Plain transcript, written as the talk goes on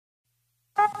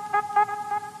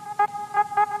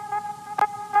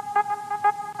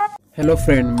Hello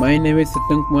friend, my name is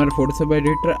Satyam Kumar Photoshop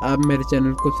editor. आप मेरे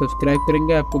channel को सब्सक्राइब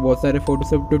करेंगे, आपको बहुत सारे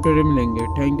फोटोशॉप ट्यूटोरियल मिलेंगे।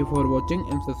 Thank you for watching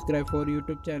and subscribe for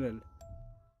YouTube channel.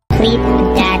 Complete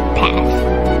that path.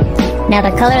 Now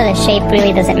the color of the shape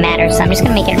really doesn't matter, so I'm just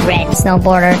going to make it red, snow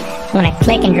border. I'm going to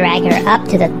click and drag her up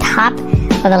to the top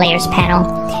of the layers panel,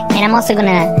 and I'm also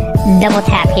going to double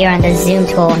tap here on the zoom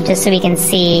tool just so we can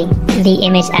see the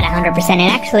image at 100%. And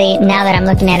actually, now that I'm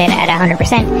looking at it at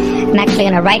 100%, I'm actually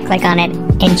going to right click on it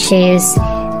and choose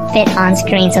fit on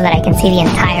screen so that I can see the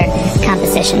entire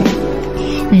composition.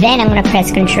 Then I'm going to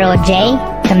press Ctrl J,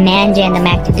 Command J on the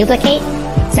Mac to duplicate.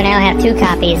 So now I have two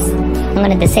copies. I'm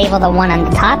going to disable the one on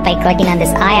the top by clicking on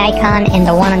this eye icon, and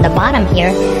the one on the bottom here,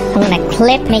 I'm going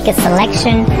to make a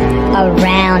selection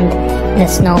around the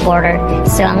snow border.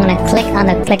 So I'm going to click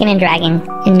on the clicking and dragging,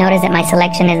 and notice that my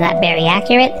selection is not very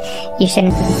accurate. You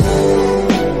shouldn't.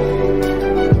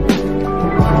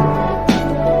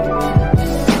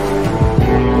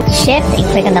 Shift and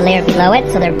click on the layer below it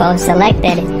so they're both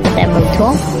selected with the move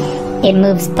tool. It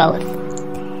moves both.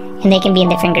 And they can be in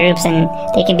different groups and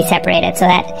they can be separated, so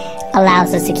that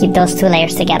allows us to keep those two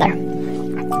layers together.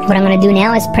 What I'm going to do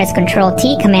now is press Ctrl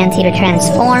T, Command T to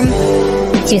transform,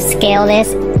 to scale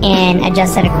this and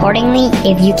adjust it accordingly.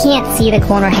 If you can't see the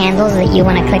corner handles that you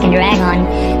want to click and drag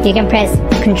on, you can press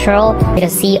Ctrl to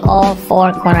see all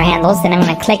four corner handles. Then I'm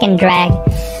going to click and drag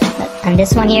on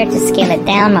this one here to scale it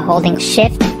down by holding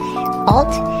Shift, Alt,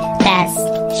 that's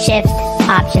Shift,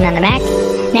 Option on the Mac.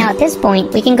 Now at this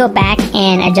point, we can go back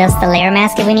and adjust the layer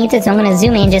mask if we need to. So I'm going to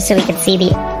zoom in just so we can see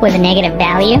with a negative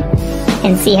value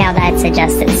and see how that's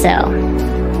adjusted. So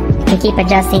we can keep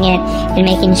adjusting it and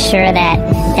making sure that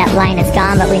that line is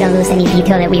gone, but we don't lose any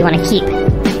detail that we want to keep.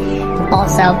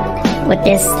 Also, with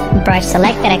this brush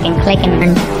selected, I can click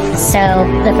and so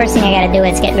the first thing I got to do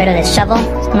is get rid of this shovel.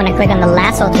 So I'm going to click on the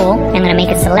lasso tool. I'm going to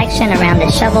make a selection around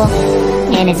this shovel,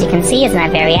 and as you can see, it's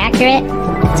not very accurate.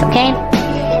 That's okay.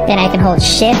 Then I can hold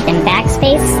Shift and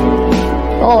Backspace,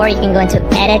 or you can go into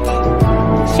Edit,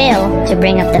 Fill to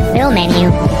bring up the Fill menu.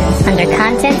 Under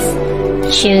Contents,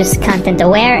 choose Content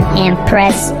Aware and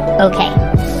press OK.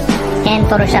 And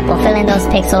Photoshop will fill in those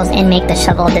pixels and make the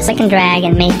shovel. This I can drag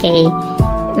and make a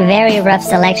very rough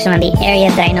selection on the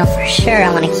areas that I know for sure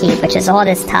I want to keep, which is all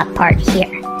this top part here.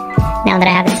 Now that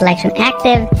I have the selection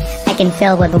active, I can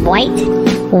fill with white.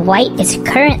 White is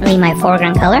currently my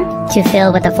foreground color. To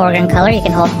fill with the foreground color, you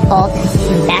can hold Alt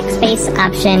and Backspace,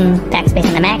 Option, Backspace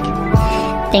on the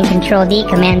Mac. Then Control D,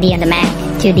 Command D on the Mac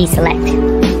to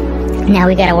deselect. Now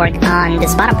we gotta work on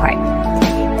this bottom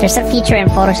part. There's a feature in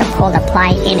Photoshop called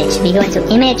Apply Image. If you go into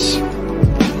Image,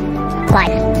 Apply.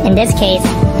 In this case,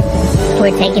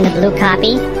 we're taking the blue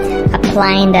copy,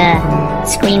 applying the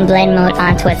screen blend mode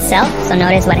onto itself. So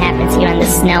notice what happens here on the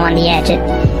snow on the edge. It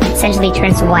essentially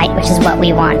turns white, which is what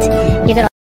we want.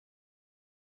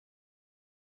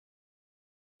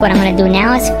 What I'm going to do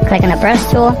now is click on the brush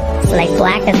tool, select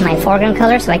black as my foreground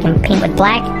color so I can paint with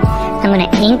black. I'm going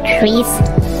to increase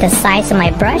the size of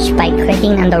my brush by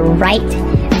clicking on the right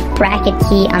bracket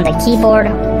key on the keyboard,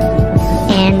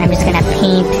 and I'm just going to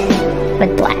paint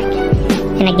with black.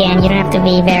 And again, you don't have to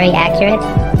be very accurate.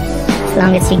 As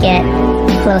long as you get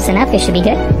close enough, it should be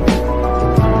good.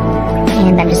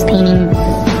 And I'm just painting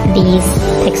these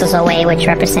pixels away, which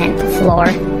represent the floor.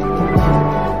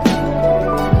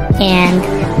 And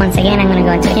once again, I'm going to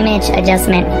go into Image,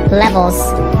 Adjustment, Levels,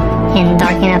 and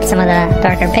darken up some of the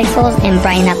darker pixels and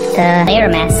brighten up the layer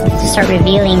mask to start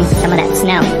revealing some of that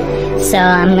snow. So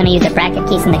I'm going to use the bracket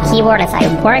keys on the keyboard as I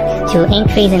work to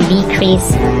increase and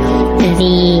decrease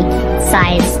the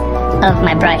size of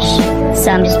my brush.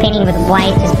 So I'm just painting with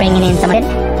white, just bringing in some of it.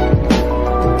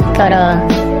 Go to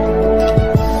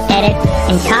Edit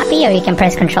and Copy, or you can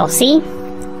press Ctrl C.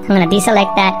 I'm going to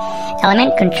deselect that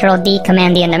element, Ctrl D,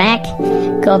 Command D on the Mac.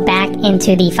 Go back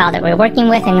into the file that we're working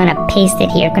with. I'm going to paste it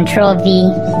here, Ctrl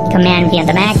V, Command V on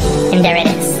the Mac, and there it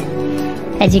is.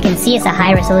 As you can see, it's a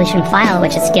high resolution file,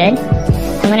 which is good.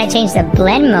 I'm going to change the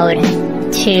blend mode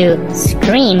to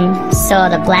screen so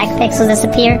the black pixels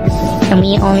disappear and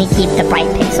we only keep the bright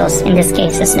pixels, in this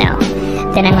case the snow.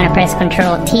 Then I'm going to press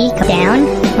Ctrl T, come down.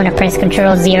 I'm going to press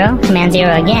Ctrl 0, Command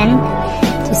 0 again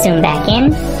to zoom back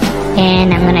in,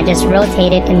 and I'm going to just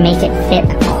rotate it and make it fit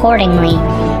accordingly.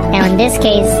 Now in this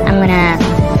case, I'm going to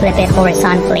flip it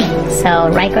horizontally. So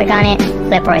right click on it,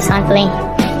 flip horizontally,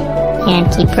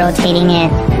 and keep rotating it.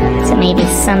 So maybe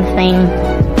something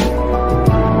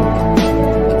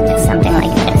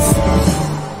like this.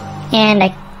 And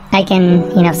I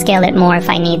can, scale it more if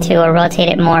I need to, or rotate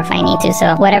it more if I need to.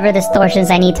 So whatever distortions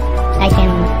I need, I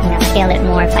can, scale it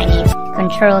more if I need.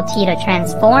 Control T to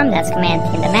transform, that's Command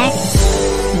T in the Mac.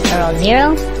 Control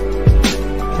 0.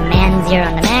 Command 0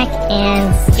 on the Mac and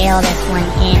scale this one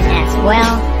in as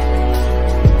well.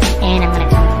 And I'm gonna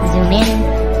zoom in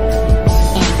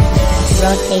and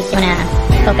rotate. I'm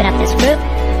gonna open up this group.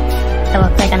 So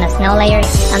we'll click on the snow layer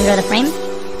under the frame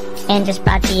and just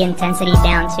brought the intensity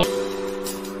down to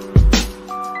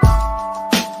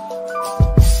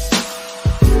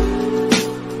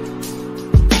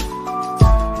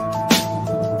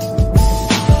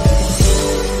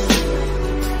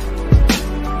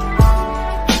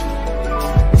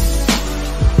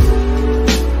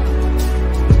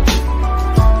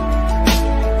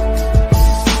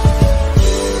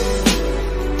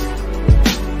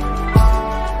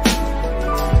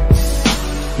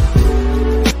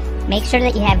Make sure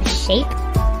that you have shape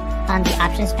on the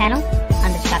options panel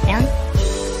on the drop down.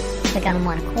 Click on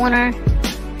one corner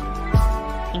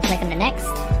and click on the next.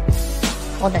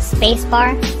 Hold the space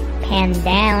bar, pan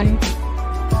down,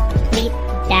 complete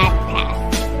that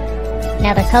path.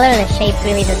 Now the color of the shape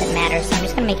really doesn't matter, so I'm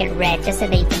just going to make it red just so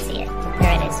that you can see it.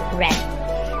 There it is, red.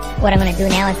 What I'm going to do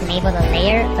now is enable the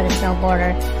layer of the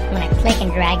snowboarder. I'm going to click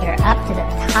and drag her up to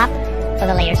the top of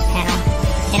the layers panel.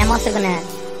 And I'm also going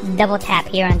to double tap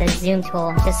here on the zoom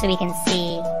tool just so we can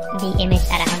see the image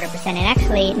at 100%. And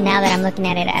actually, now that I'm looking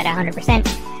at it at 100%,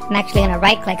 I'm actually going to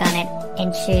right click on it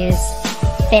and choose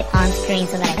fit on screen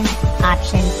so that I can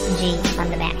option G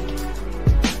on the Mac.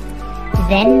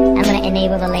 Then I'm going to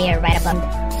enable the layer right above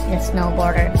the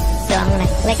snowboarder. So I'm going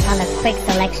to click on the quick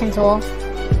selection tool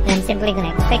and I'm simply going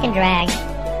to click and drag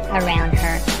around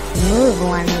her. Move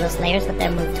one of those layers with the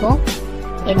move tool.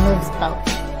 It moves both.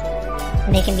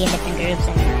 And they can be in different groups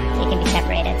and they can be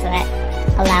separated, so that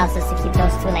allows us to keep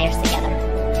those two layers together.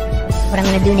 What I'm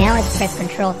going to do now is press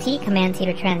Ctrl T, Command T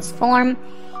to transform,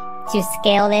 to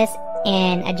scale this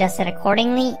and adjust it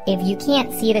accordingly. If you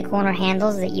can't see the corner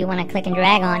handles that you want to click and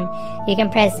drag on, you can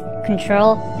press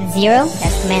Ctrl 0,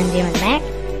 that's Command 0 on the Mac,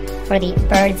 for the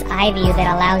bird's eye view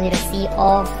that allows you to see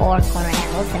all four corner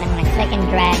handles. And I'm going to click and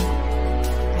drag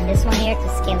on this one here to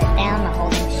scale it down by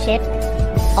holding Shift,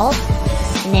 Alt,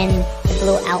 and then the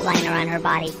blue outline around her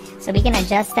body. So we can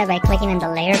adjust that by clicking on the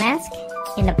layer mask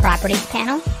in the properties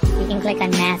panel. You can click on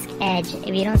mask edge.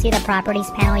 If you don't see the properties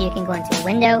panel, you can go into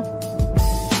window,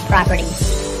 properties,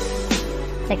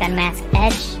 click on mask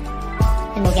edge,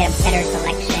 and we'll get a better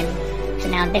selection. So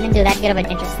now it didn't do that good of an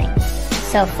interesting.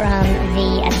 So from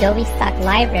the Adobe stock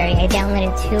library, I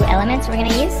downloaded two elements we're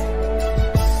gonna use.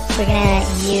 We're gonna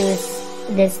use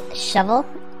this shovel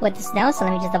with the snow, so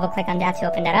let me just double click on that to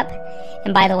open that up.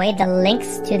 And by the way, the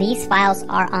links to these files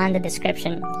are on the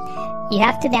description. You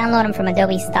have to download them from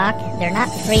Adobe stock. They're not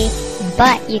free,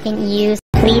 but you can use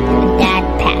complete that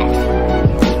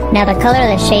path. Now the color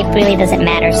of the shape really doesn't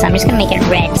matter, so I'm just gonna make it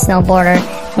red. Snowboarder,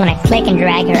 I'm gonna click and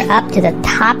drag her up to the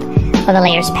top of the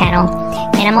layers panel.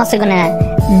 And I'm also gonna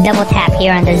double tap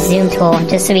here on the zoom tool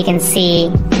just so we can see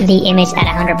the image at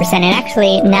 100%. And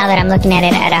actually, now that I'm looking at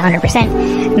it at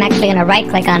 100%, I'm actually gonna right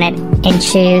click on it and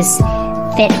choose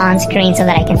fit on screen so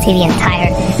that I can see the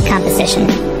entire composition.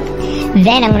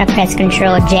 Then I'm gonna press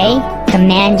Ctrl J,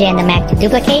 Command J on the Mac to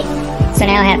duplicate. So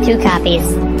now I have two copies.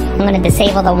 I'm gonna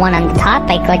disable the one on the top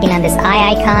by clicking on this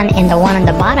eye icon, and the one on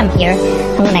the bottom here,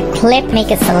 I'm gonna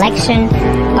make a selection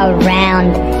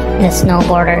around the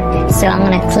snowboarder. So I'm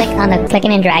gonna click on the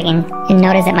clicking and dragging, and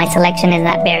notice that my selection is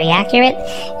not very accurate.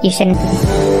 You shouldn't.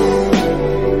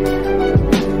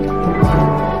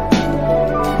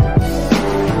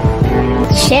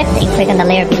 Shift and click on the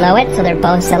layer below it so they're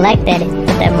both selected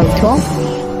with the move tool.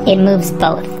 It moves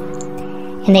both.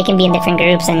 And they can be in different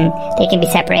groups and they can be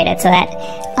separated, so that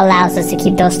allows us to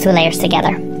keep those two layers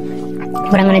together.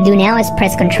 What I'm going to do now is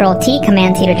press Ctrl T,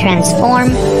 Command T to transform,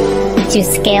 to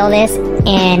scale this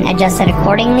and adjust it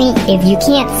accordingly. If you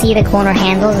can't see the corner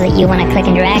handles that you want to click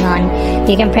and drag on,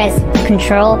 you can press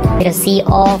Ctrl to see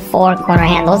all four corner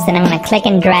handles. Then I'm going to click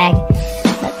and drag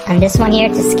on this one here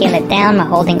to scale it down by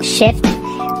holding Shift,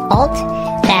 Alt,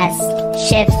 that's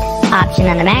Shift, Option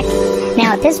on the Mac.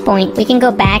 Now at this point, we can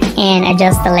go back and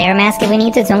adjust the layer mask if we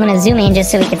need to. So I'm going to zoom in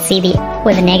just so we can see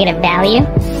with a negative value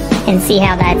and see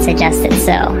how that's adjusted.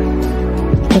 So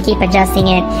and keep adjusting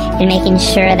it and making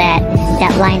sure that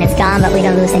that line is gone, but we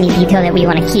don't lose any detail that we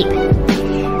want to keep.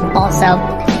 Also,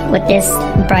 with this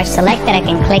brush selected, I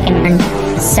can click and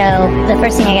so the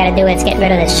first thing I got to do is get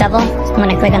rid of this shovel. I'm going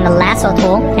to click on the lasso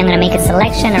tool. I'm going to make a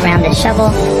selection around the shovel,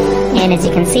 and as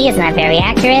you can see, it's not very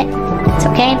accurate. It's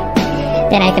okay.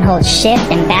 Then I can hold Shift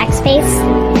and Backspace,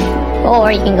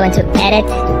 or you can go into Edit,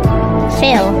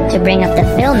 Fill to bring up the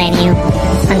Fill menu.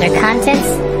 Under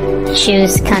Contents,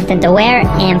 choose Content Aware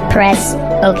and press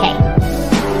OK.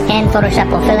 And Photoshop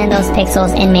will fill in those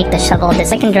pixels and make the shovel.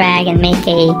 This I can drag and make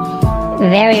a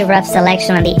very rough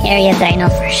selection on the areas that I know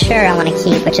for sure I want to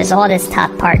keep, which is all this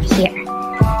top part here.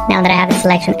 Now that I have the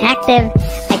selection active,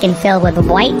 I can fill with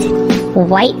white.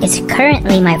 White is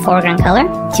currently my foreground color.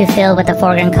 To fill with the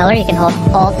foreground color, you can hold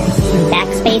Alt and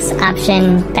Backspace,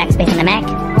 Option, Backspace on the Mac.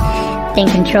 Then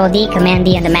Control D, Command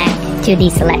D on the Mac to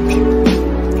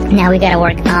deselect. Now we gotta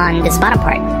work on this bottom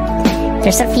part.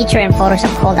 There's a feature in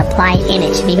Photoshop called Apply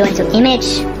Image. If you go into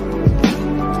Image,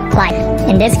 Apply.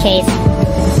 In this case,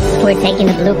 we're taking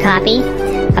the blue copy,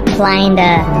 applying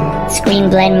the screen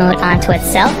blend mode onto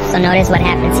itself. So notice what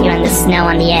happens here on the snow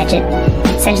on the edge. It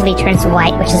essentially turns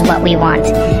white, which is what we want.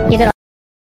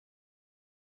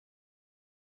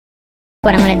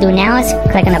 What I'm going to do now is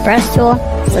click on the brush tool,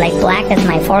 select black as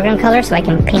my foreground color so I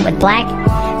can paint with black.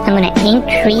 I'm going to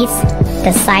increase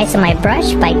the size of my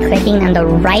brush by clicking on the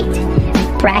right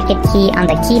bracket key on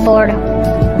the keyboard,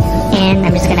 and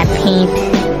I'm just going to paint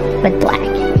with black.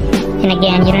 And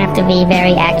again, you don't have to be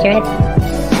very accurate.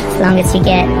 As long as you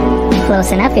get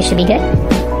close enough, it should be good.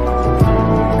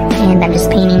 And I'm just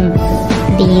painting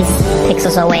these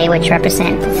pixels away, which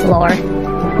represent the floor.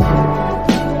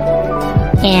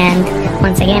 And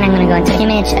once again, I'm going to go into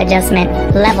Image, Adjustment,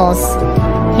 Levels,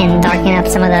 and darken up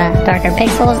some of the darker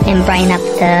pixels and brighten up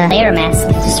the layer mask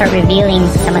to start revealing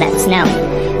some of that snow.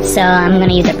 So I'm going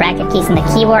to use the bracket keys on the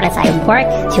keyboard as I work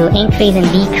to increase and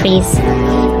decrease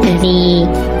the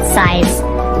size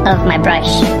of my brush.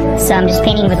 So I'm just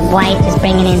painting with white, just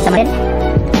bringing in some of it.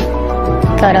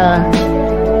 Go to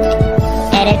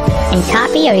Edit and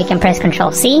Copy, or you can press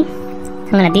Control C.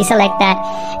 I'm going to deselect that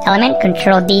element,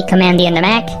 Control D, Command D on the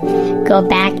Mac. Go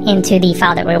back into the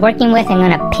file that we're working with. I'm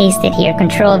going to paste it here,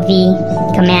 Control V,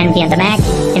 Command V on the Mac,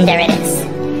 and there it is.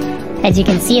 As you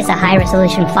can see, it's a high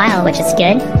resolution file, which is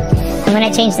good. I'm going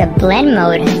to change the blend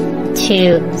mode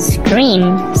to screen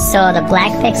so the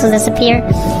black pixels disappear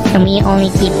and we only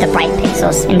keep the bright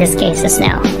pixels, in this case the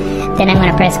snow. Then I'm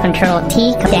going to press Control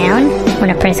T, come down. I'm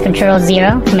going to press Control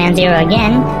 0, Command 0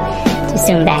 again to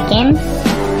zoom back in.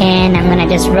 And I'm going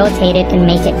to just rotate it and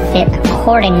make it fit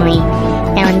accordingly.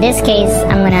 Now in this case,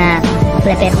 I'm going to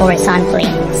flip it horizontally.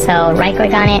 So right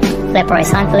click on it, flip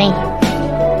horizontally,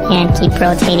 and keep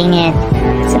rotating it.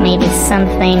 So maybe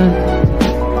something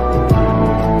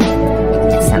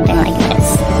like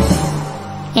this.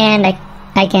 And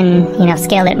I can,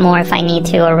 scale it more if I need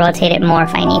to, or rotate it more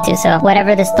if I need to. So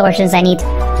whatever distortions I need,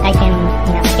 I can,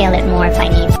 scale it more if I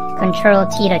need. Control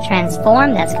T to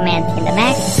transform, that's Command T in the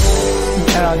Mac.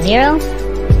 Control 0,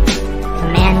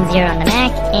 Command 0 on the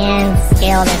Mac, and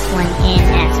scale this one in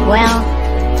as well.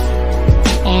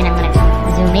 And I'm going to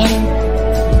zoom in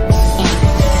and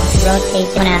rotate.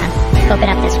 I'm going to open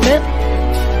up this group.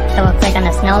 So we'll click on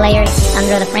the snow layer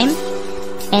under the frame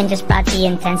and just brought the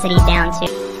intensity down to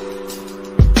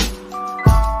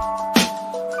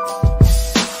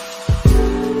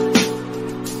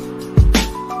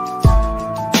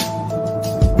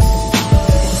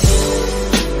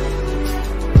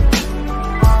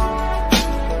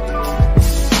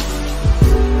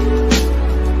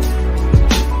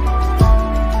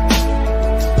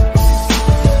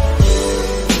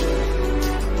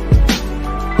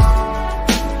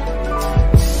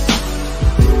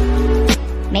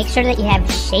Make sure that you have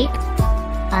shape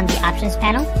on the options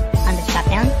panel on this drop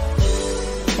down.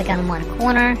 Click on one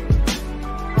corner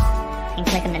and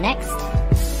click on the next.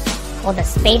 Hold the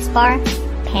space bar,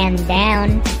 pan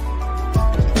down,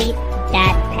 complete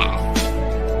that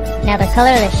path. Now the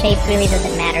color of the shape really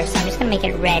doesn't matter, so I'm just going to make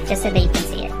it red just so that you can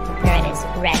see it. There it is,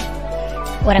 red.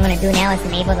 What I'm going to do now is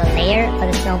enable the layer of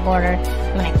the snow border.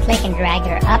 I'm going to click and drag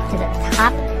her up to the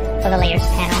top of the layers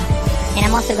panel. And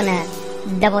I'm also going to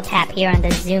double tap here on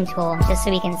the zoom tool just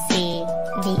so we can see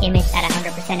the image at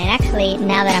 100%. And actually,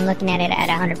 now that I'm looking at it at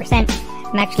 100%,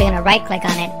 I'm actually going to right click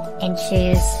on it and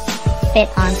choose fit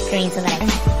on screen so that I can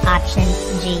Option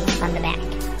G on the Mac.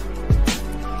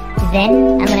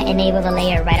 Then I'm going to enable the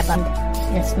layer right above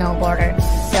the snow border.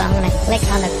 So I'm going to click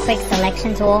on the quick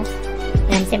selection tool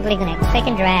and I'm simply going to click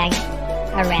and drag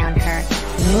around her.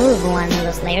 Move one of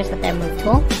those layers with the move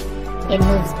tool. It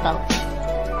moves both.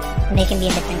 And they can be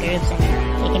in different groups and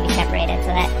they can be separated, so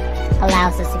that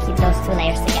allows us to keep those two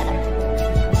layers together.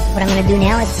 What I'm going to do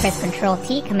now is press Control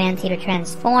T, Command T to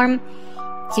transform,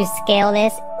 to scale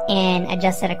this and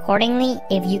adjust it accordingly.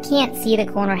 If you can't see the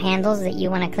corner handles that you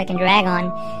want to click and drag on,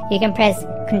 you can press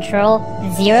Control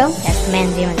 0, that's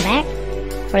Command 0 in the Mac,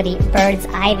 for the bird's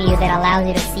eye view that allows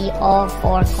you to see all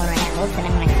four corner handles. And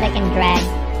I'm going to click and drag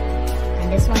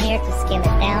on this one here to scale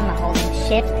it down by holding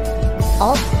Shift,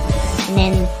 Alt, and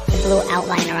then the blue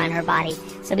outline around her body.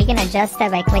 So we can adjust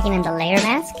that by clicking on the layer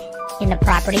mask in the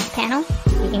properties panel,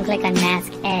 you can click on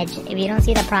mask edge. If you don't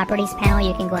see the properties panel,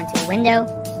 you can go into window,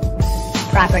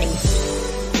 properties,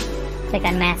 click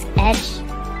on mask edge,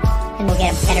 and we'll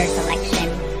get a better selection.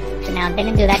 So now it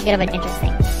didn't do that good of an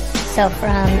interesting. So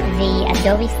from the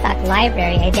Adobe stock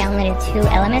library, I downloaded 2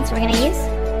 elements we're gonna use.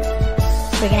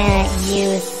 We're gonna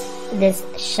use this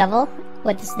shovel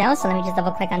with the snow, so let me just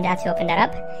double click on that to open that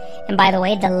up. And by the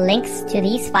way, the links to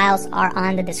these files are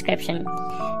on the description.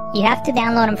 You have to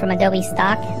download them from Adobe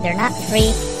stock. They're not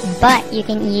free, but you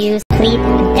can use complete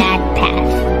that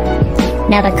path.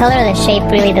 Now the color of the shape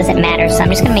really doesn't matter, so I'm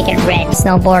just gonna make it red,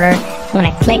 snow border. I'm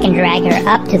gonna click and drag her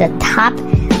up to the top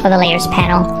of the layers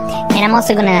panel. And I'm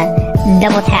also gonna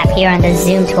double tap here on the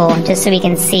zoom tool just so we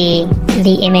can see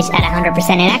the image at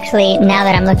 100%. And actually, now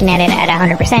that I'm looking at it at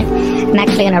 100%, I'm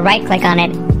actually gonna right click on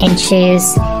it and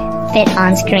choose fit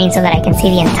on screen so that I can see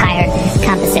the entire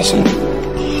composition.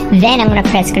 Then I'm gonna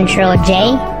press Ctrl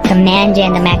J, Command J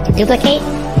on the Mac to duplicate.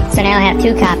 So now I have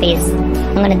 2 copies.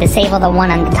 I'm gonna disable the one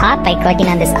on the top by clicking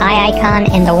on this eye icon,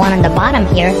 and the one on the bottom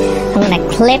here, I'm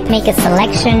gonna make a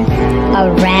selection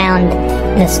around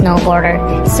the snow border.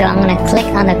 So I'm gonna click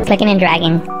on the clicking and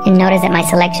dragging, and notice that my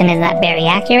selection is not very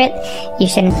accurate. You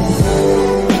shouldn't.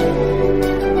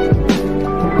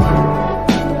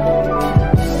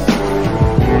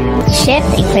 Shift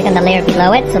and click on the layer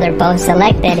below it so they're both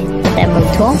selected with the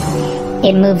move tool.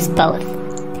 It moves both.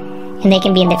 And they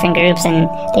can be in different groups and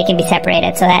they can be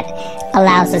separated, so that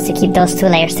allows us to keep those 2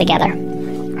 layers together.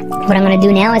 What I'm going to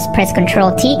do now is press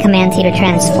Ctrl T, Command T to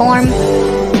transform,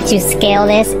 to scale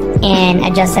this and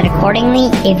adjust it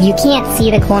accordingly. If you can't see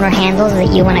the corner handles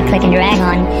that you want to click and drag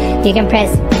on, you can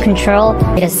press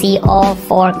Ctrl to see all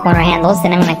 4 corner handles.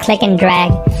 Then I'm going to click and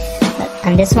drag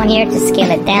on this one here to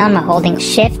scale it down by holding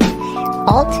Shift,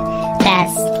 Alt,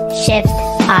 that's Shift,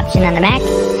 Option on the Mac.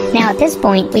 Now at this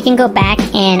point, we can go back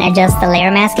and adjust the layer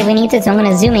mask if we need to. So I'm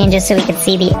going to zoom in just so we can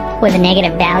see with a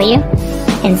negative value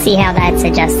and see how that's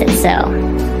adjusted. So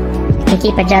we can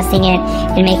keep adjusting it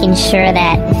and making sure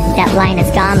that that line is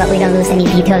gone, but we don't lose any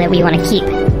detail that we want to keep.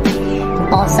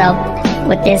 Also,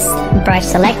 with this brush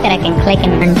selected, I can click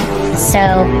and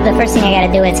so the first thing I got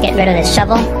to do is get rid of this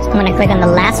shovel. So I'm going to click on the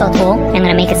lasso tool. I'm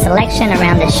going to make a selection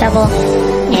around the shovel,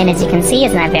 and as you can see,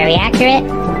 it's not very accurate.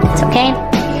 It's okay.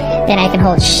 Then I can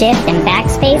hold Shift and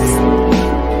Backspace,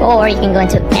 or you can go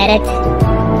into Edit,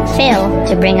 Fill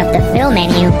to bring up the Fill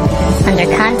menu. Under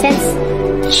Contents,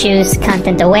 choose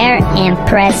Content Aware and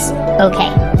press OK.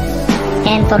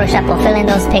 And Photoshop will fill in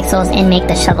those pixels and make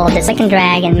the shovel. Just click and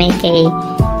drag and make a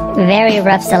very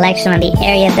rough selection on the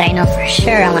areas that I know for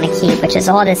sure I want to keep, which is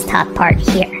all this top part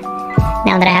here.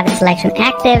 Now that I have the selection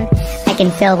active, I can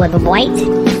fill with white.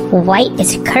 White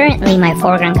is currently my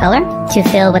foreground color. To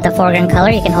fill with the foreground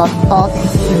color, you can hold Alt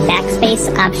and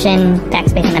Backspace, Option,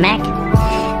 Backspace on the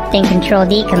Mac. Then Control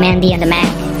D, Command D on the Mac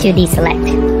to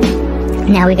deselect.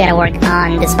 Now we gotta work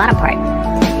on this bottom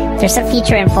part. There's a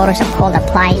feature in Photoshop called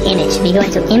Apply Image. If you go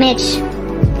into Image,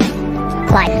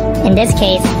 Apply. In this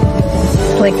case,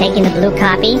 we're taking the blue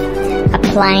copy,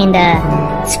 applying the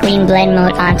screen blend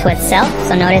mode onto itself.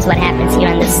 So notice what happens here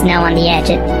on the snow on the edge.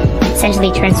 It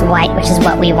essentially turns white, which is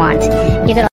what we want.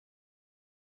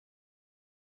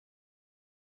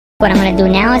 What I'm going to do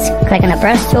now is click on the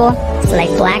brush tool,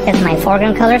 select black as my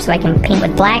foreground color so I can paint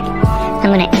with black.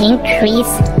 I'm going to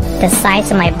increase the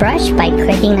size of my brush by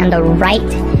clicking on the right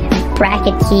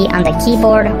bracket key on the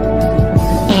keyboard,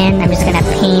 and I'm just going to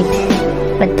paint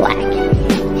with black.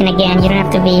 And again, you don't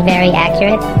have to be very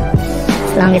accurate.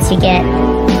 As long as you get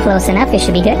close enough, it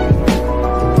should be good.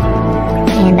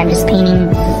 And I'm just painting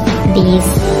these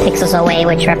pixels away,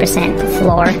 which represent the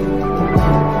floor.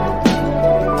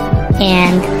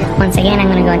 And once again, I'm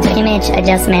going to go into Image,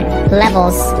 Adjustment,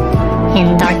 Levels,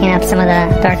 and darken up some of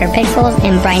the darker pixels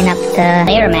and brighten up the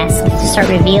layer mask to start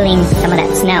revealing some of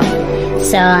that snow.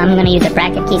 So I'm going to use the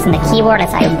bracket keys on the keyboard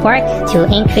as I work to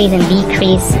increase and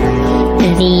decrease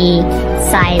the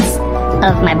size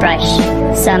of my brush.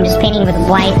 So I'm just painting with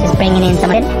white, just bringing in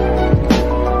some of it.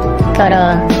 Go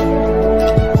to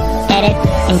Edit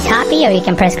and Copy, or you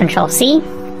can press Ctrl C.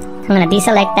 I'm going to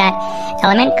deselect that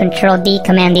element, Ctrl D,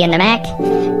 Command D on the Mac.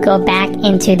 Go back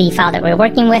into the file that we're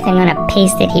working with. I'm going to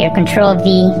paste it here, Ctrl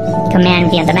V,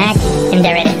 Command V on the Mac, and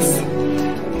there it is.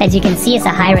 As you can see, it's a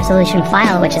high resolution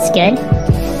file, which is good.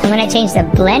 I'm going to change the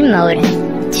blend mode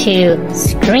to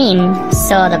screen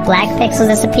so the black pixels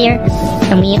disappear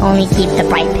and we only keep the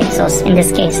bright pixels, in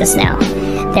this case the snow.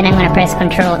 Then I'm going to press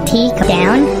Ctrl T, come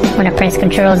down. I'm going to press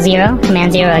Ctrl 0,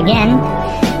 Command 0 again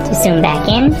to zoom back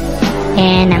in,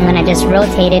 and I'm going to just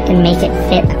rotate it and make it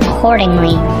fit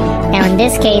accordingly. Now in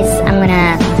this case, I'm going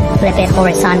to flip it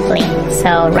horizontally.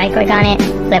 So right click on it,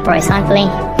 flip horizontally,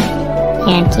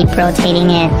 and keep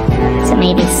rotating it. So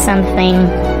maybe something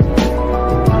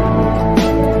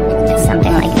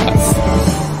like this.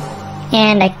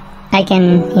 And I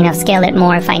can, scale it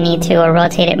more if I need to, or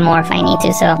rotate it more if I need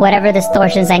to. So whatever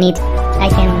distortions I need, I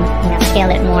can,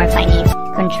 scale it more if I need.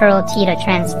 Control T to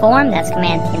transform, that's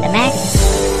Command T in the Mac.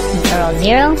 Control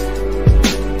 0,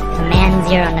 Command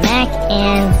 0 on the Mac,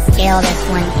 and scale this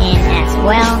one in as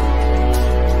well.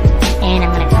 And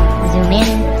I'm gonna zoom in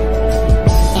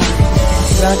and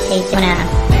rotate. I'm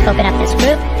gonna open up this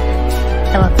group.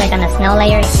 So we'll click on the snow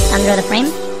layer under the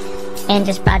frame, and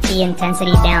just brought the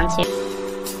intensity down to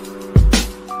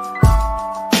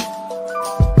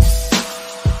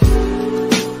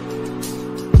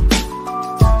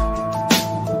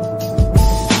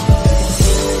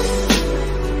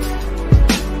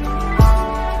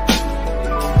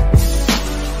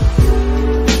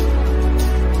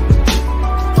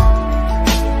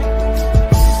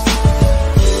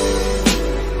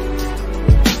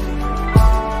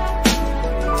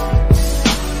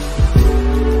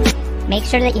Make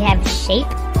sure that you have shape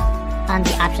on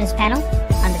the options panel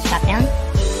on the drop down.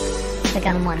 Click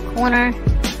on one corner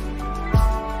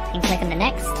and click on the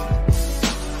next.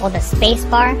 Hold the space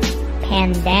bar,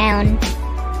 pan down,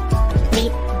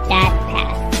 complete that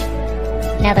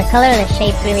path. Now the color of the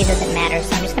shape really doesn't matter,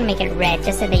 so I'm just going to make it red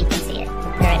just so that you can see it.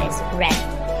 There it is, red.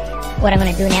 What I'm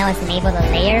going to do now is enable the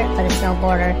layer of the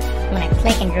snowboarder. I'm going to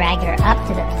click and drag her up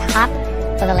to the top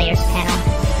of the layers panel.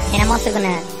 And I'm also going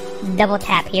to double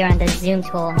tap here on the zoom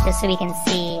tool just so we can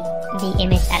see the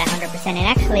image at 100%. And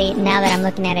actually, now that I'm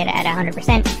looking at it at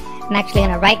 100%, I'm actually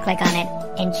going to right click on it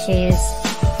and choose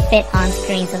fit on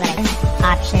screen so that I can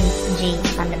option G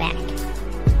on the Mac.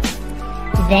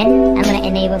 Then I'm going to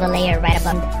enable the layer right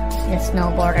above the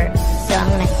snowboarder. So I'm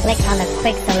going to click on the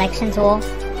quick selection tool,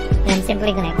 and I'm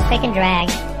simply going to click and drag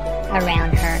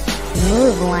around her.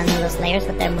 Move one of those layers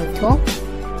with the move tool.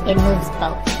 It moves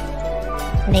both.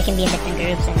 And they can be in different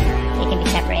groups and they can be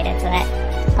separated, so that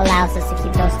allows us to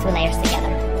keep those two layers together.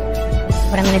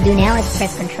 What I'm going to do now is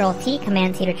press Control T,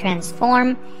 Command T to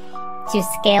transform, to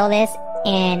scale this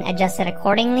and adjust it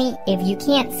accordingly. If you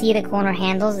can't see the corner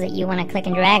handles that you want to click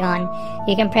and drag on,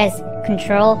 you can press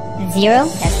Control 0,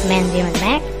 that's Command 0 on the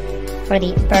Mac, for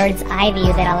the bird's eye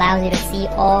view that allows you to see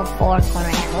all four corner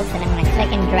handles. And I'm going to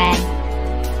click and drag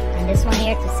on this one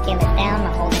here to scale it down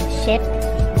by holding Shift,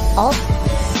 Alt,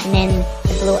 and then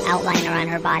the blue outline around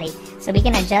her body. So we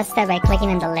can adjust that by clicking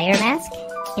on the layer mask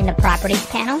in the properties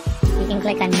panel. You can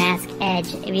click on mask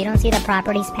edge. If you don't see the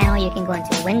properties panel, you can go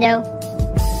into window,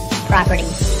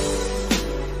 properties,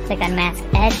 click on mask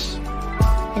edge,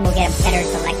 and we'll get a better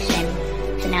selection.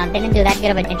 So now it didn't do that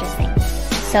good, but interesting.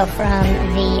 So from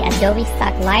the Adobe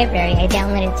stock library, I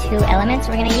downloaded two elements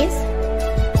we're gonna use.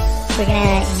 We're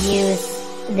gonna use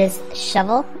this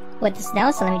shovel with the snow,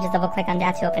 so let me just double click on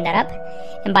that to open that up.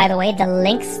 And by the way, the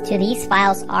links to these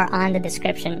files are on the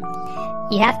description.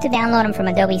 You have to download them from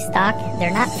Adobe stock.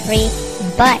 They're not free,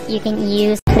 but you can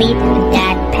use complete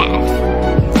that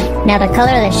path. Now the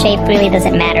color of the shape really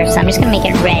doesn't matter, so I'm just gonna make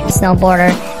it red.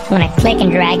 Snowboarder, I'm gonna click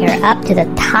and drag her up to the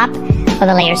top of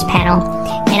the layers panel.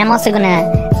 And I'm also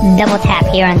gonna double tap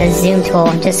here on the zoom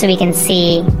tool just so we can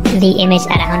see the image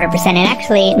at 100%. And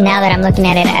actually, now that I'm looking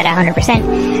at it at 100%,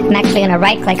 I'm actually gonna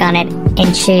right click on it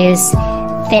and choose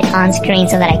fit on screen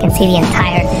so that I can see the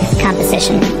entire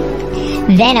composition.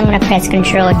 Then I'm gonna press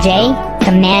Control J,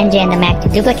 Command J on the Mac to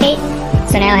duplicate.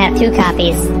 So now I have two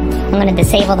copies. I'm gonna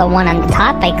disable the one on the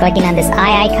top by clicking on this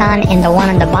eye icon, and the one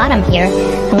on the bottom here,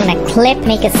 I'm gonna clip,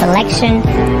 make a selection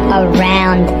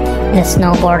around the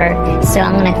snowboarder. So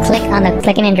I'm gonna click on the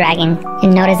clicking and dragging,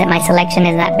 and notice that my selection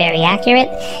is not very accurate.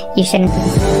 You shouldn't.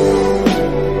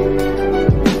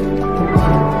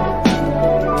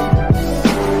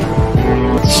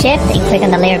 Shift and click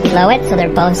on the layer below it so they're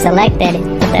both selected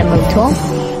with the move tool.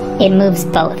 It moves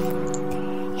both.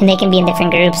 And they can be in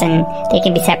different groups and they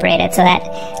can be separated, so that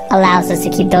allows us to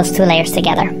keep those two layers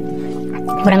together.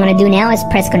 What I'm going to do now is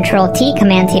press Control T,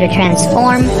 Command T to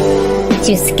transform,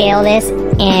 to scale this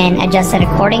and adjust it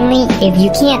accordingly. If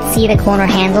you can't see the corner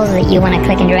handles that you want to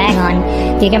click and drag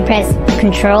on, you can press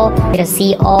Control to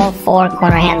see all four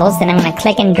corner handles. Then I'm going to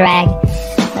click and drag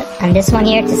on this one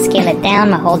here to scale it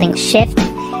down by holding Shift,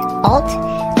 Alt,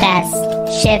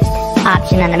 that's Shift,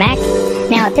 Option on the Mac.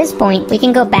 Now at this point, we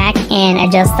can go back and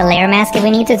adjust the layer mask if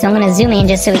we need to. So I'm going to zoom in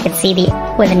just so we can see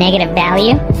with a negative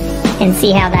value and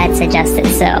see how that's adjusted.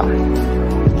 So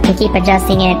you can keep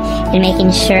adjusting it and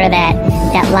making sure that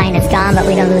that line is gone, but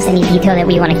we don't lose any detail that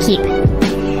we want to keep.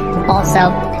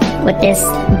 Also, with this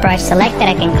brush selected,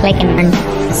 I can click and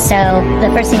so the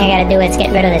first thing I gotta do is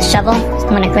get rid of this shovel. So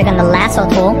I'm gonna click on the lasso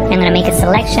tool. I'm gonna make a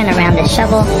selection around this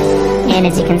shovel, and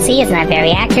as you can see, it's not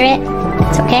very accurate.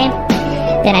 It's okay.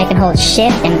 Then I can hold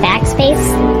shift and backspace,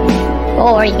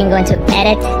 or you can go into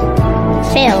edit,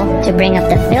 fill to bring up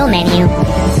the fill menu.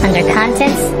 Under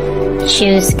contents,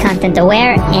 choose content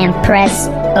aware and press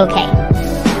OK.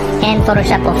 And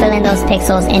Photoshop will fill in those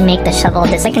pixels and make the shovel.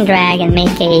 This I can drag and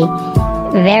make a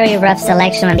very rough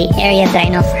selection on the area that I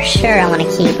know for sure I want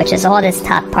to keep, which is all this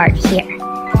top part here.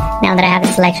 Now that I have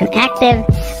the selection active,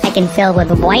 I can fill with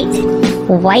white.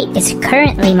 White is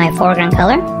currently my foreground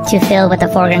color. To fill with the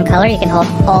foreground color, you can hold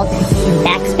Alt and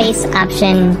backspace,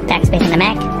 Option, backspace on the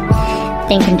Mac,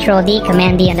 then Control D,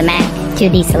 Command D on the Mac to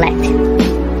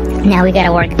deselect. Now we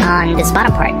gotta work on this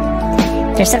bottom part.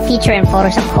 There's a feature in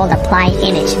Photoshop called Apply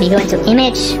Image. If you go into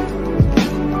Image,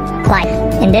 Apply.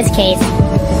 In this case,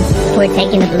 we're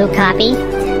taking the blue copy,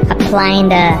 applying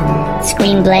the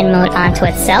screen blend mode onto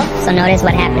itself. So notice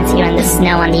what happens here on the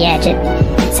snow on the edge. It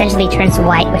essentially turns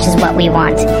white, which is what we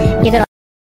want.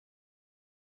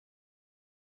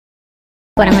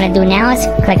 What I'm going to do now is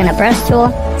click on the brush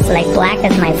tool, select black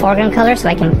as my foreground color so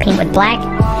I can paint with black.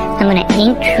 I'm going to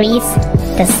increase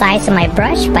the size of my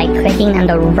brush by clicking on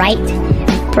the right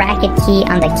bracket key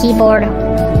on the keyboard,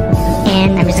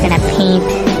 and I'm just going to paint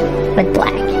with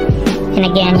black. And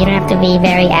again, you don't have to be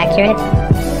very accurate.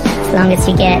 As long as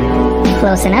you get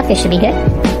close enough, it should be good.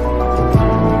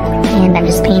 And I'm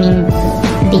just painting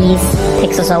these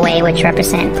pixels away, which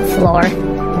represent the floor.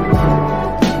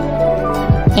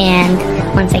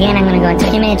 And once again, I'm going to go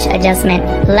into Image,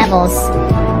 Adjustment, Levels,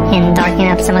 and darken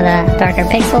up some of the darker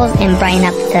pixels and brighten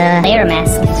up the layer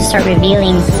mask to start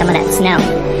revealing some of that snow.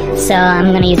 So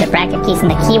I'm going to use the bracket keys on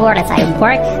the keyboard as I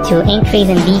work to increase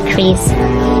and decrease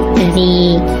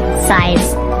the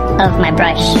size of my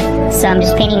brush. So I'm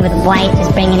just painting with white,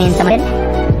 just bringing in some of it.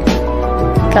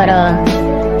 Go to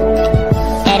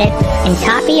Edit and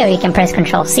Copy, or you can press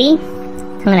Control C.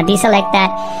 I'm going to deselect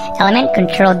that element,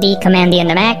 Control D, Command D on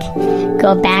the Mac.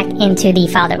 Go back into the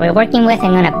file that we're working with.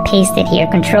 I'm going to paste it here,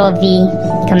 Control V,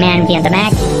 Command V on the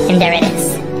Mac, and there it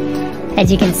is.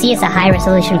 As you can see, it's a high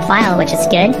resolution file, which is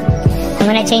good. I'm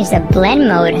going to change the blend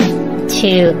mode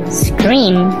to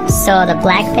screen so the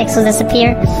black pixels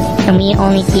disappear and we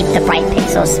only keep the bright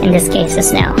pixels, in this case the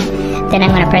snow. Then I'm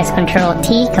going to press Control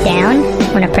T, come down.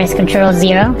 I'm going to press Control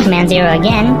 0, Command 0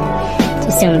 again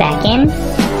to zoom back in.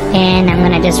 And I'm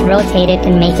going to just rotate it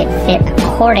and make it fit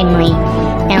accordingly.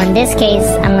 Now in this case,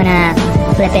 I'm going to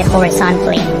flip it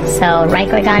horizontally. So right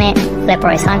click on it, flip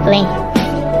horizontally,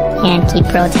 and keep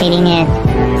rotating it.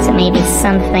 So maybe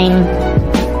something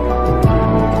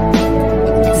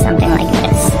like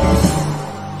this.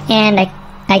 And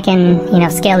I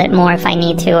can, scale it more if I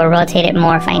need to, or rotate it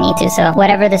more if I need to. So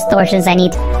whatever distortions I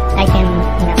need, I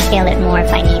can, scale it more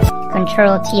if I need.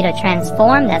 Control T to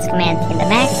transform, that's Command T in the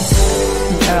Mac.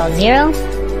 Control 0,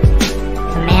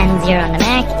 Command 0 on the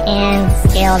Mac, and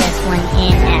scale this one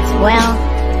in as well.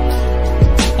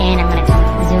 And I'm going to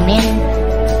zoom in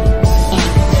and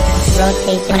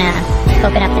rotate. I'm going to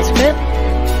open up this group.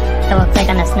 Double click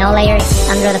on the snow layer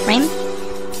under the frame,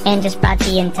 and just brought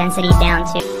the intensity down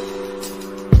to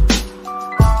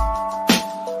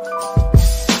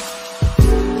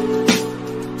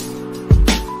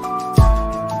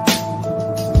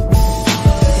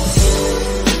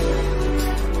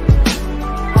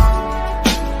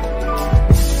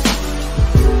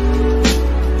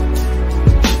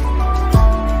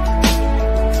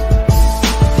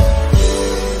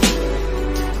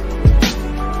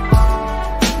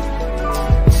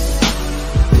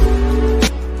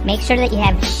make sure that you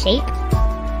have shape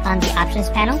on the options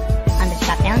panel on the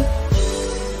drop down.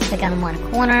 Click on one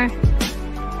corner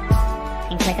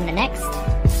and click on the next.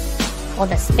 Hold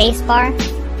the space bar,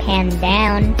 pan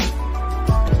down,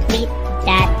 complete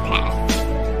that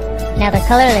path. Now the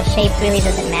color of the shape really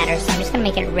doesn't matter, so I'm just going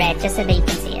to make it red just so that you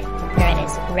can see it. There it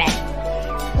is, red.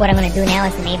 What I'm going to do now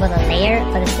is enable the layer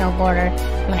for the snow border.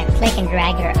 I'm going to click and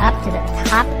drag her up to the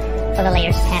top of the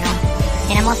layers panel.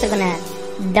 And I'm also going to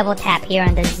double tap here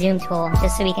on the zoom tool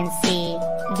just so we can see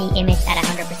the image at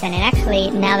 100%. And actually,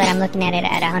 now that I'm looking at it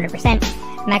at 100%,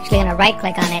 I'm actually going to right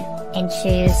click on it and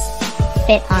choose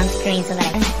fit on screen so that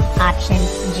I can Option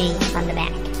G on the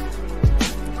Mac.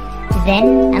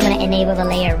 Then I'm going to enable the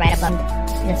layer right above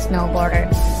the snow border.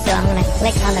 So I'm going to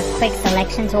click on the quick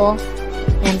selection tool,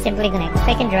 and I'm simply going to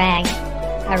click and drag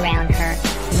around her.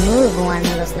 Move one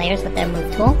of those layers with the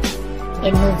move tool.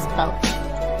 It moves both.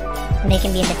 And they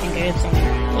can be in different groups and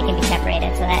they can be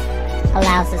separated, so that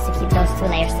allows us to keep those two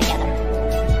layers together.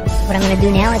 What I'm going to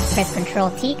do now is press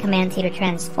Ctrl T, Command T to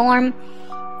transform,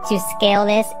 to scale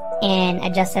this and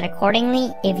adjust it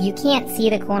accordingly. If you can't see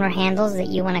the corner handles that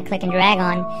you want to click and drag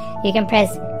on, you can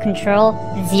press Ctrl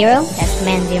 0, that's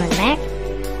Command 0 on the Mac,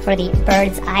 for the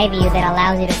bird's eye view that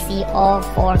allows you to see all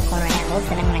 4 corner handles.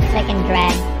 And I'm going to click and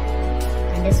drag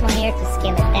on this one here to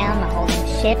scale it down by holding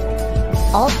Shift,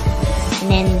 Alt, and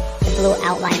then the blue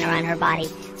outline around her body.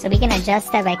 So we can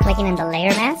adjust that by clicking on the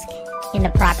layer mask in the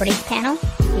properties panel.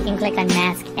 You can click on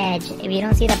mask edge. If you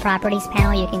don't see the properties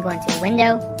panel, you can go into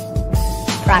window,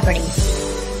 properties,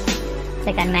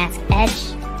 click on mask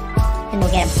edge, and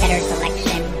we'll get a better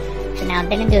selection. So now it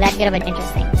didn't do that good of an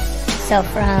interesting. So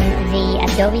from the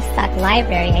Adobe stock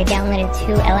library, I downloaded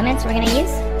 2 elements we're going to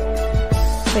use.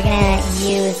 We're going to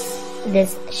use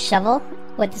this shovel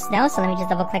with the snow, so let me just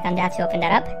double click on that to open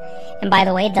that up. And by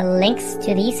the way, the links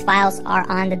to these files are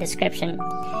on the description.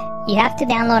 You have to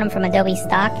download them from Adobe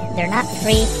stock. They're not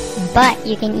free, but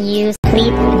you can use complete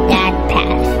that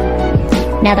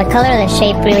path. Now the color of the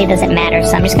shape really doesn't matter,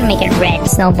 so I'm just going to make it red.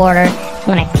 Snow border. I'm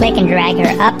going to click and drag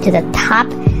her up to the top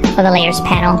of the layers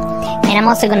panel. And I'm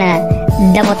also going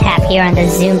to double tap here on the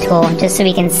zoom tool just so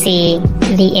we can see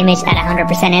the image at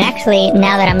 100%. And actually,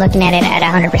 now that I'm looking at it at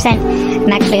 100%,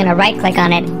 I'm actually going to right click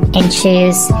on it and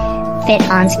choose fit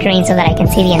on screen so that I can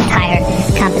see the entire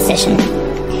composition.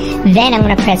 Then I'm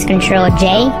going to press Ctrl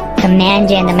J, Command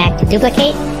J on the Mac to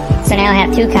duplicate. So now I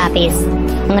have 2 copies.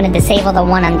 I'm going to disable the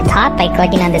one on the top by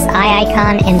clicking on this eye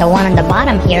icon, and the one on the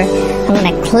bottom here, I'm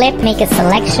going to make a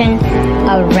selection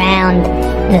around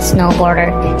the snow border.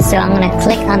 So I'm going to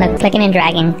click on the clicking and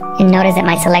dragging, and notice that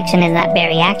my selection is not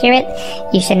very accurate.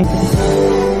 You shouldn't.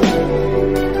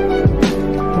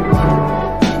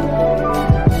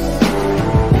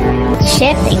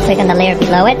 Shift and click on the layer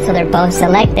below it so they're both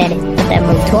selected with the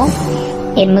move tool.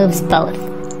 It moves both.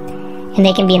 And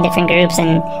they can be in different groups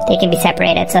and they can be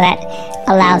separated, so that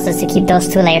allows us to keep those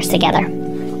 2 layers together.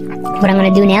 What I'm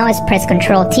going to do now is press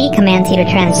Ctrl T, Command T to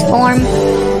transform,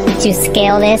 to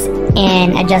scale this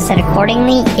and adjust it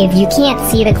accordingly. If you can't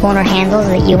see the corner handles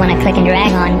that you want to click and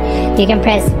drag on, you can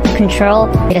press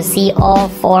Ctrl to see all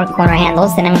 4 corner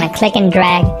handles. Then I'm going to click and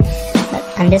drag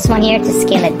on this one here to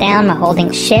scale it down by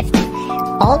holding Shift,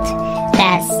 Alt,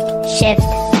 that's Shift,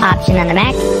 Option on the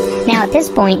Mac. Now at this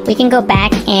point, we can go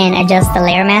back and adjust the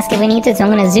layer mask if we need to. So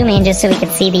I'm going to zoom in just so we can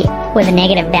see with a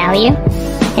negative value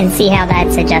and see how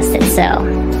that's adjusted. So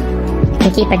you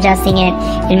can keep adjusting it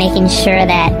and making sure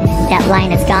that that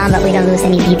line is gone, but we don't lose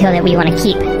any detail that we want to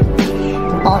keep.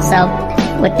 Also,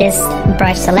 with this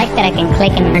brush selected, I can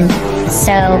click and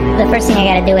so the first thing I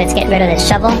got to do is get rid of the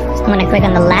shovel. So I'm going to click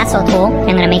on the lasso tool.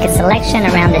 I'm going to make a selection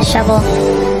around the shovel,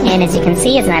 and as you can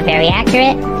see, it's not very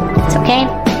accurate. It's okay.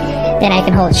 Then I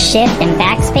can hold Shift and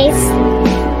Backspace,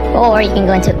 or you can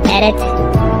go into Edit,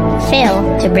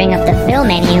 Fill to bring up the Fill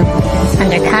menu.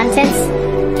 Under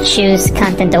Contents, choose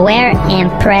Content Aware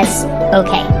and press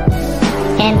OK.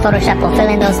 And Photoshop will fill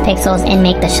in those pixels and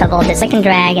make the shovel. Just I can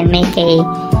drag and make a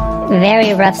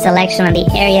very rough selection of the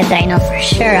areas that I know for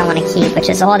sure I want to keep, which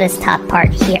is all this top part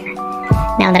here.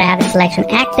 Now that I have the selection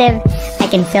active, I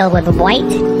can fill with white.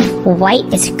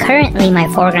 White is currently my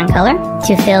foreground color.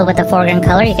 To fill with the foreground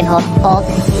color, you can hold Alt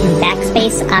and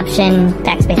Backspace, Option,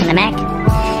 Backspace on the Mac,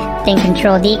 then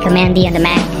Control D, Command D on the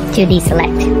Mac to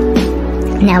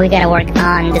deselect. Now we gotta work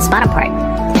on this bottom part.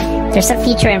 There's a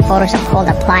feature in Photoshop called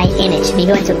Apply Image. If you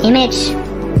go into Image,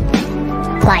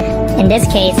 Apply. In this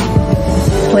case,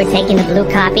 we're taking the blue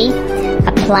copy,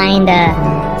 applying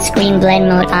the screen blend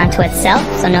mode onto itself.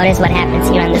 So notice what happens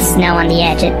here on the snow on the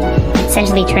edge. It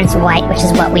essentially turns white, which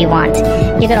is what we want.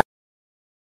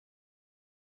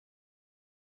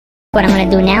 What I'm going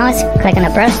to do now is click on the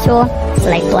brush tool,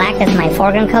 select black as my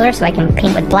foreground color so I can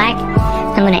paint with black.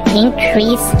 I'm going to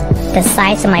increase the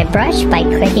size of my brush by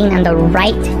clicking on the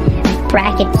right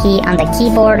bracket key on the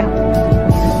keyboard,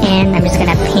 and I'm just going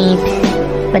to paint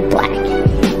with black.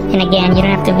 And again, you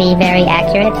don't have to be very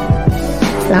accurate.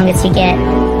 As long as you get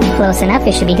close enough,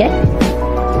 it should be good.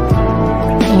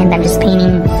 And I'm just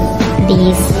painting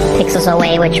these pixels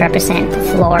away, which represent the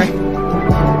floor.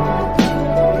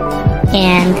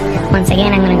 And once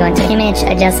again, I'm going to go into Image,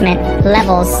 Adjustment,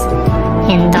 Levels,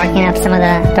 and darken up some of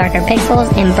the darker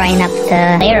pixels and brighten up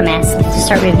the layer mask to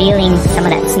start revealing some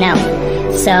of that snow.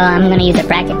 So I'm going to use the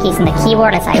bracket keys on the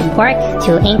keyboard as I work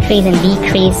to increase and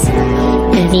decrease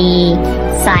the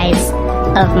size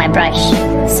of my brush.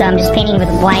 So I'm just painting with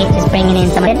white, just bringing in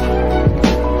some of it.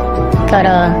 Go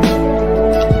to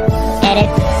Edit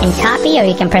and Copy, or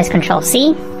you can press Ctrl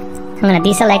C. I'm going to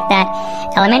deselect that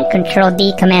element, Control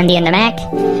D, Command D on the Mac,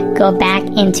 go back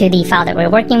into the file that we're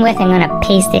working with. I'm going to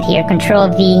paste it here, Control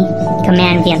V,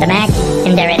 Command V on the Mac,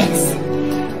 and there it is.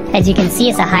 As you can see,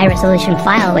 it's a high resolution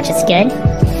file, which is good.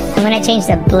 I'm going to change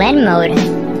the blend mode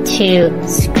to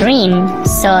screen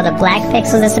so the black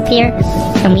pixels disappear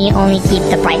and we only keep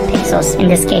the bright pixels, in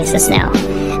this case the snow.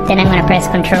 Then I'm going to press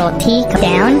Control T, come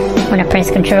down. I'm going to press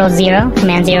Control 0,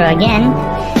 Command 0 again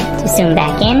to zoom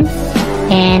back in,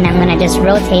 and I'm going to just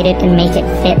rotate it and make it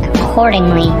fit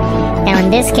accordingly. Now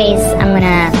in this case, I'm going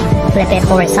to flip it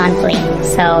horizontally.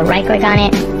 So right click on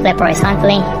it, flip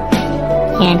horizontally,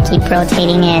 and keep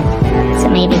rotating it. So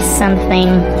maybe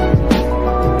something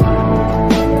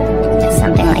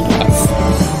like this.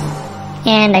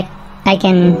 And I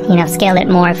can, scale it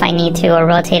more if I need to, or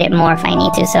rotate it more if I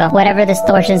need to. So whatever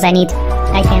distortions I need,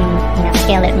 I can,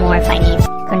 scale it more if I need.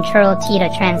 Control T to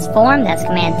transform, that's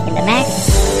Command T on the Mac.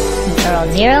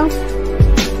 Control 0,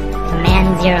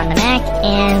 Command 0 on the Mac,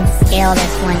 and scale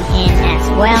this one in as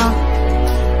well.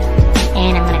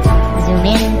 And I'm gonna zoom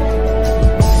in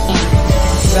and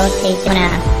rotate. I'm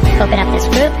gonna open up this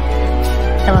group.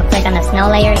 Double click on the snow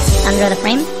layer under the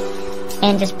frame,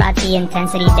 and just brought the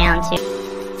intensity down to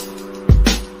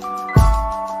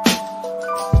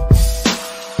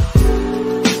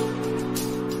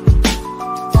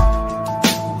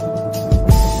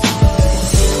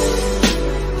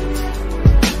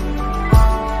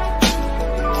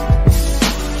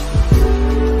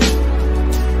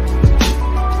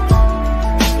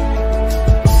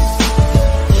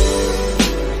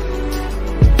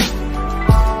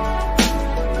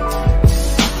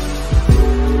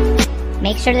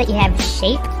Make sure that you have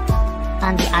shape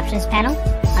on the options panel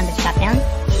on this drop down.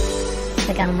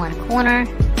 Click on one corner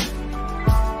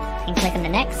and click on the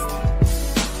next.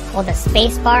 Hold the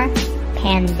space bar,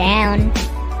 pan down,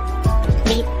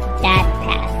 complete that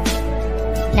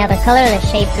path. Now the color of the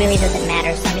shape really doesn't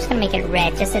matter, so I'm just going to make it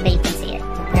red just so that you can see it.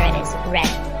 There it is, red.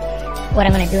 What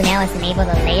I'm going to do now is enable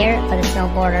the layer for the snow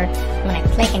border. I'm going to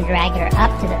click and drag her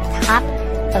up to the top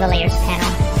of the layers panel.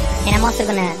 And I'm also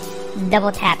going to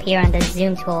double tap here on the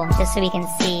zoom tool just so we can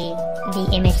see the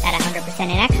image at 100%.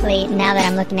 And actually, now that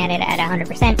I'm looking at it at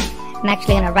 100%, I'm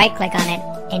actually going to right click on it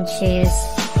and choose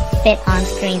fit on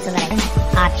screen so that I can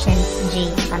Option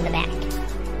G on the Mac.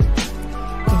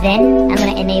 Then I'm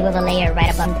going to enable the layer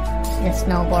right above the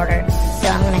snow border. So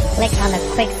I'm going to click on the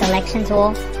quick selection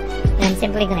tool, and I'm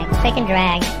simply going to click and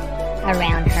drag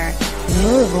around her.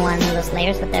 Move one of those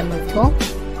layers with the move tool.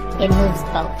 It moves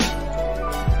both.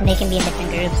 And they can be in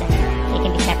different groups and they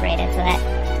can be separated, so that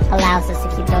allows us to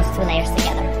keep those two layers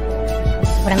together.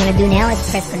 What I'm going to do now is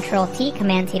press Control T,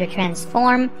 Command T to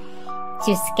transform,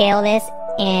 to scale this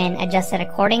and adjust it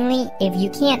accordingly. If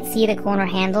you can't see the corner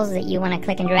handles that you want to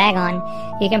click and drag on,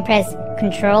 you can press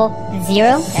Control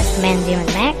 0, that's Command 0 on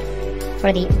the Mac,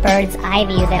 for the bird's eye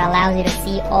view that allows you to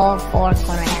see all four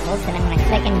corner handles. And I'm going to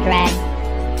click and drag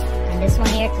on this one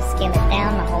here to scale it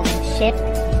down by holding Shift,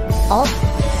 Alt,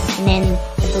 and then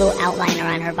the blue outline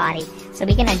around her body. So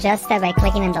we can adjust that by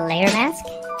clicking on the layer mask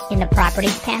in the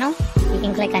properties panel. You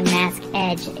can click on mask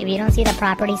edge. If you don't see the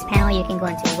properties panel, you can go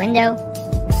into window,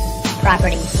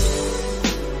 properties,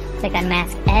 click on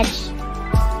mask edge,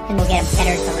 and we'll get a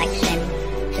better selection.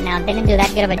 So now it didn't do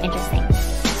that good, but interesting.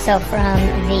 So from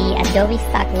the Adobe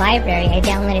stock library, I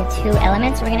downloaded two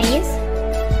elements we're going to use.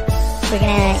 We're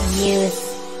going to use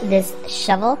this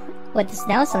shovel with the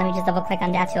snow, so let me just double click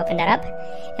on that to open that up.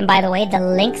 And by the way, the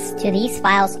links to these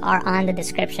files are on the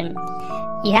description.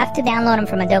 You have to download them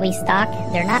from Adobe stock.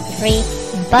 They're not free,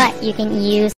 but you can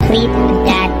use complete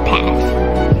that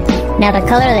path. Now the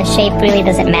color of the shape really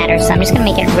doesn't matter, so I'm just going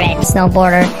to make it red. Snow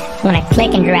border. I'm going to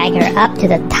click and drag her up to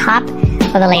the top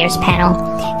of the layers panel.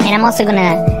 And I'm also going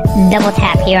to double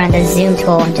tap here on the zoom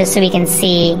tool just so we can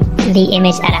see the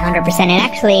image at 100%. And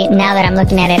actually, now that I'm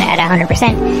looking at it at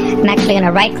 100%, I'm actually going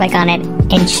to right click on it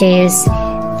and choose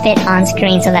fit on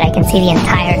screen so that I can see the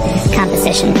entire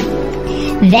composition.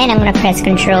 Then I'm going to press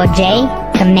Control J,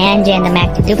 Command J on the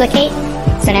Mac to duplicate.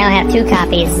 So now I have two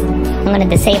copies. I'm going to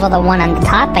disable the one on the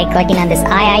top by clicking on this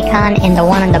eye icon, and the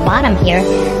one on the bottom here,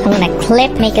 I'm going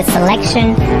to make a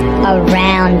selection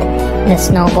around the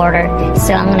snow border.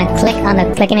 So I'm going to click on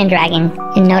the clicking and dragging,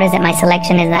 and notice that my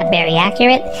selection is not very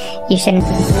accurate. You shouldn't.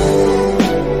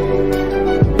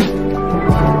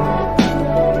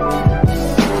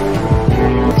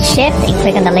 Shift and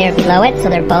click on the layer below it so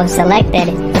they're both selected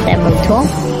with the move tool.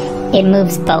 It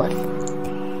moves both.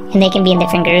 And they can be in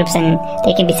different groups and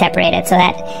they can be separated, so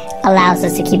that allows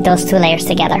us to keep those two layers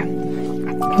together.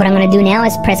 What I'm going to do now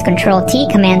is press Control T,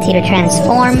 Command T to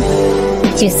transform,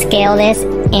 to scale this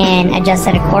and adjust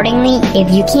it accordingly.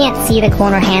 If you can't see the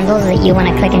corner handles that you want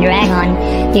to click and drag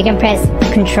on, you can press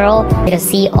Control to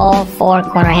see all 4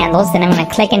 corner handles. Then I'm going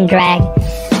to click and drag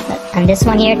on this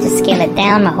one here to scale it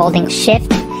down by holding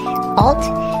Shift Alt.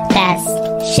 That's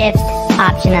Shift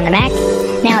Option on the Mac.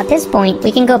 Now at this point,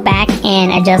 we can go back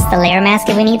and adjust the layer mask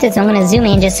if we need to. So I'm going to zoom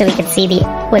in just so we can see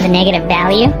with a negative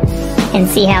value and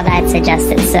see how that's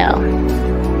adjusted. So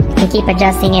and keep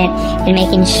adjusting it and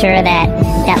making sure that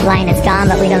that line is gone,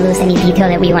 but we don't lose any detail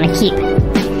that we want to keep.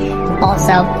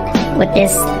 Also, with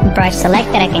this brush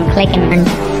selected, I can click and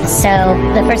so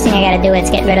the first thing I got to do is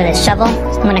get rid of this shovel.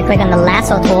 So I'm going to click on the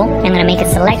lasso tool. I'm going to make a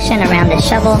selection around this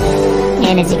shovel,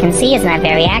 and as you can see, it's not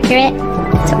very accurate.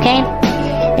 It's okay.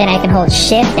 Then I can hold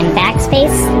Shift and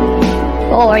Backspace,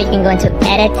 or you can go into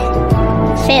Edit,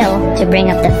 Fill to bring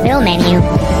up the Fill menu.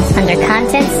 Under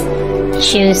Contents,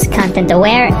 choose Content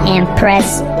Aware and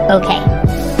press OK.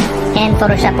 And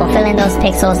Photoshop will fill in those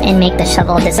pixels and make the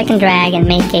shovel. This I can drag and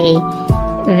make a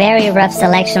very rough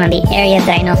selection on the areas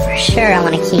that I know for sure I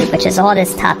want to keep, which is all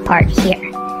this top part here.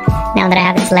 Now that I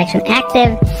have the selection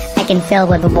active, I can fill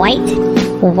with white.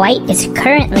 White is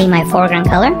currently my foreground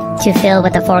color. To fill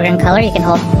with the foreground color, you can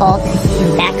hold Alt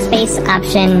and Backspace,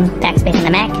 Option, Backspace on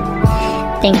the Mac.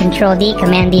 Then Control D,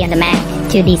 Command D on the Mac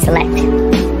to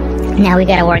deselect. Now we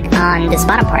gotta work on this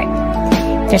bottom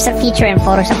part. There's a feature in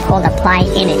Photoshop called Apply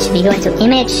Image. If you go into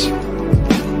Image,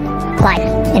 Apply.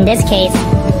 In this case,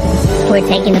 we're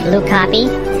taking the blue copy,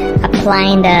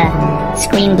 applying the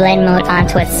screen blend mode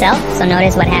onto itself. So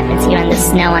notice what happens here on the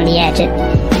snow on the edge. It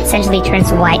essentially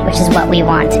turns white, which is what we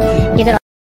want.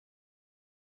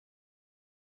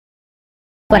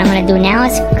 What I'm going to do now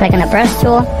is click on the brush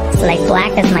tool, select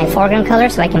black as my foreground color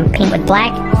so I can paint with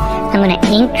black. I'm going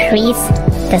to increase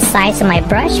the size of my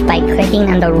brush by clicking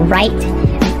on the right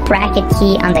bracket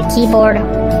key on the keyboard,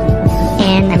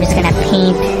 and I'm just going to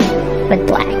paint with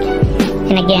black.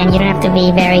 And again, you don't have to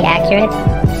be very accurate.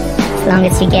 As long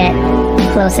as you get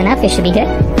close enough, it should be good.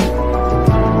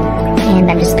 And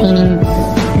I'm just painting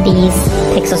these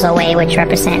pixels away, which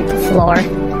represent the floor.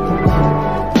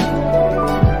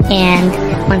 And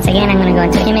once again, I'm going to go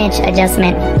into Image,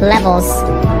 Adjustment, Levels,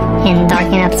 and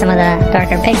darken up some of the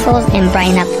darker pixels and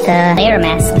brighten up the layer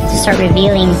mask to start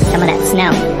revealing some of that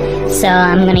snow. So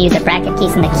I'm going to use the bracket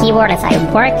keys on the keyboard as I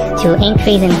work to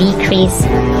increase and decrease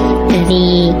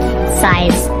the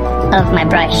size of my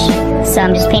brush. So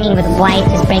I'm just painting with white,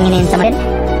 just bringing in some of it.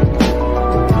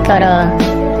 Go to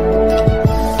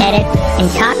Edit and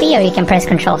Copy, or you can press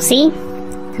Control C.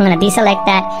 I'm going to deselect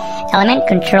that element,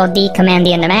 Control D, Command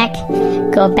D on the Mac.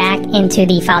 Go back into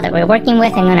the file that we're working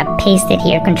with. I'm going to paste it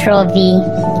here, Control V,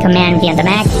 Command V on the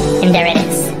Mac, and there it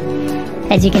is.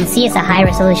 As you can see, it's a high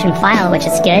resolution file, which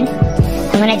is good.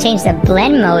 I'm going to change the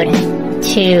blend mode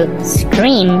to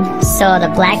screen so the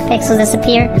black pixels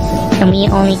disappear and we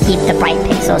only keep the bright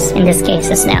pixels, in this case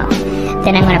the snow.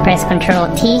 Then I'm going to press Control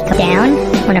T, come down.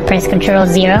 I'm going to press Control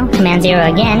 0, Command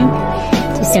 0 again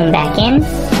to zoom back in,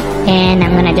 and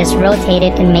I'm going to just rotate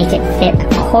it and make it fit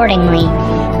accordingly.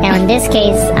 Now in this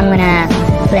case, I'm going to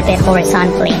flip it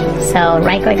horizontally. So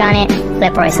right click on it,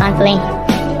 flip horizontally,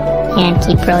 and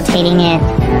keep rotating it.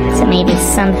 So maybe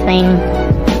something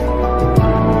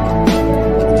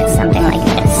like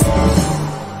this.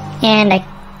 And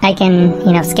I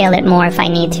can, scale it more if I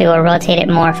need to, or rotate it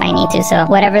more if I need to. So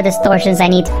whatever distortions I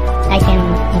need, I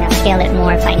can, scale it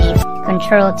more if I need.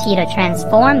 Control T to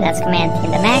transform, that's Command T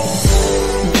in the Mac.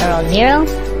 Control 0,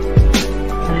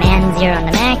 Command 0 on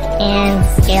the Mac,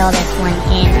 and scale this one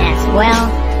in as well.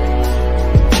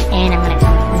 And I'm gonna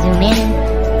zoom in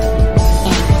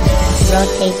and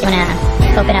rotate. I'm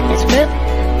gonna open up this group.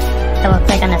 So we'll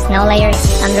click on the snow layer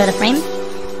under the frame,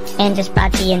 and just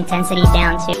brought the intensity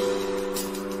down to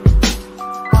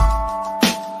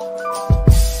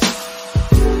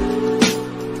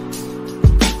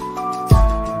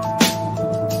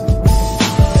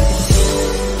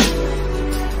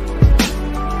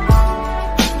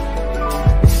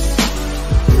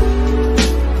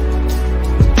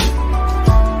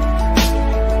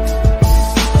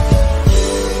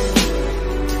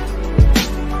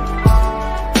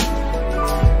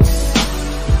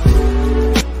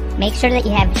make sure that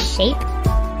you have shape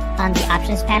on the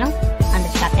options panel on the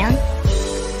drop down.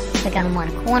 Click on one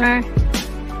corner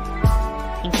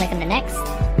and click on the next.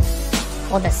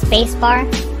 Hold the space bar,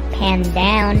 pan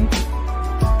down,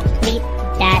 complete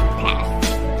that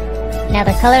path. Now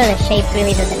the color of the shape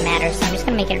really doesn't matter, so I'm just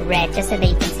going to make it red just so that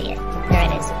you can see it. There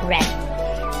it is, red.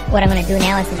 What I'm going to do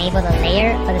now is enable the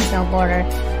layer of the snow border.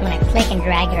 I'm going to click and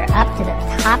drag her up to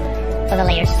the top of the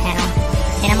layers panel.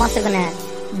 And I'm also going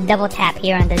to double tap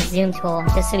here on the zoom tool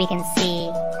just so we can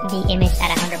see the image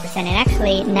at 100%. And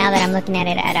actually, now that I'm looking at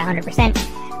it at 100%,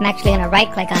 I'm actually going to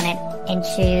right click on it and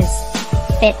choose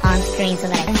fit on screen so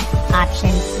that I can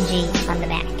option G on the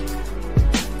Mac.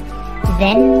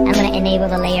 Then I'm going to enable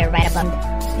the layer right above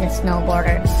the snow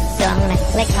border. So I'm going to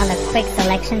click on the quick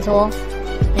selection tool,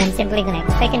 and I'm simply going to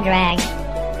click and drag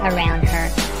around her.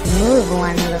 Move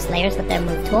one of those layers with the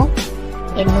move tool.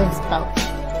 It moves both.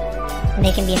 And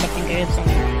they can be in different groups and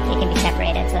they can be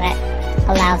separated, so that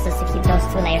allows us to keep those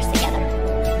two layers together.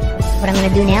 What I'm going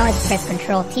to do now is press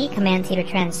Ctrl T, Command T to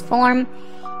transform,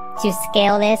 to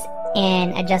scale this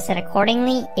and adjust it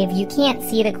accordingly. If you can't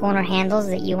see the corner handles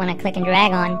that you want to click and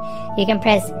drag on, you can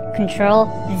press Ctrl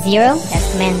 0,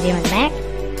 that's Command 0 on the Mac,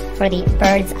 for the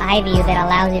bird's eye view that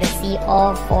allows you to see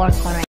all four corner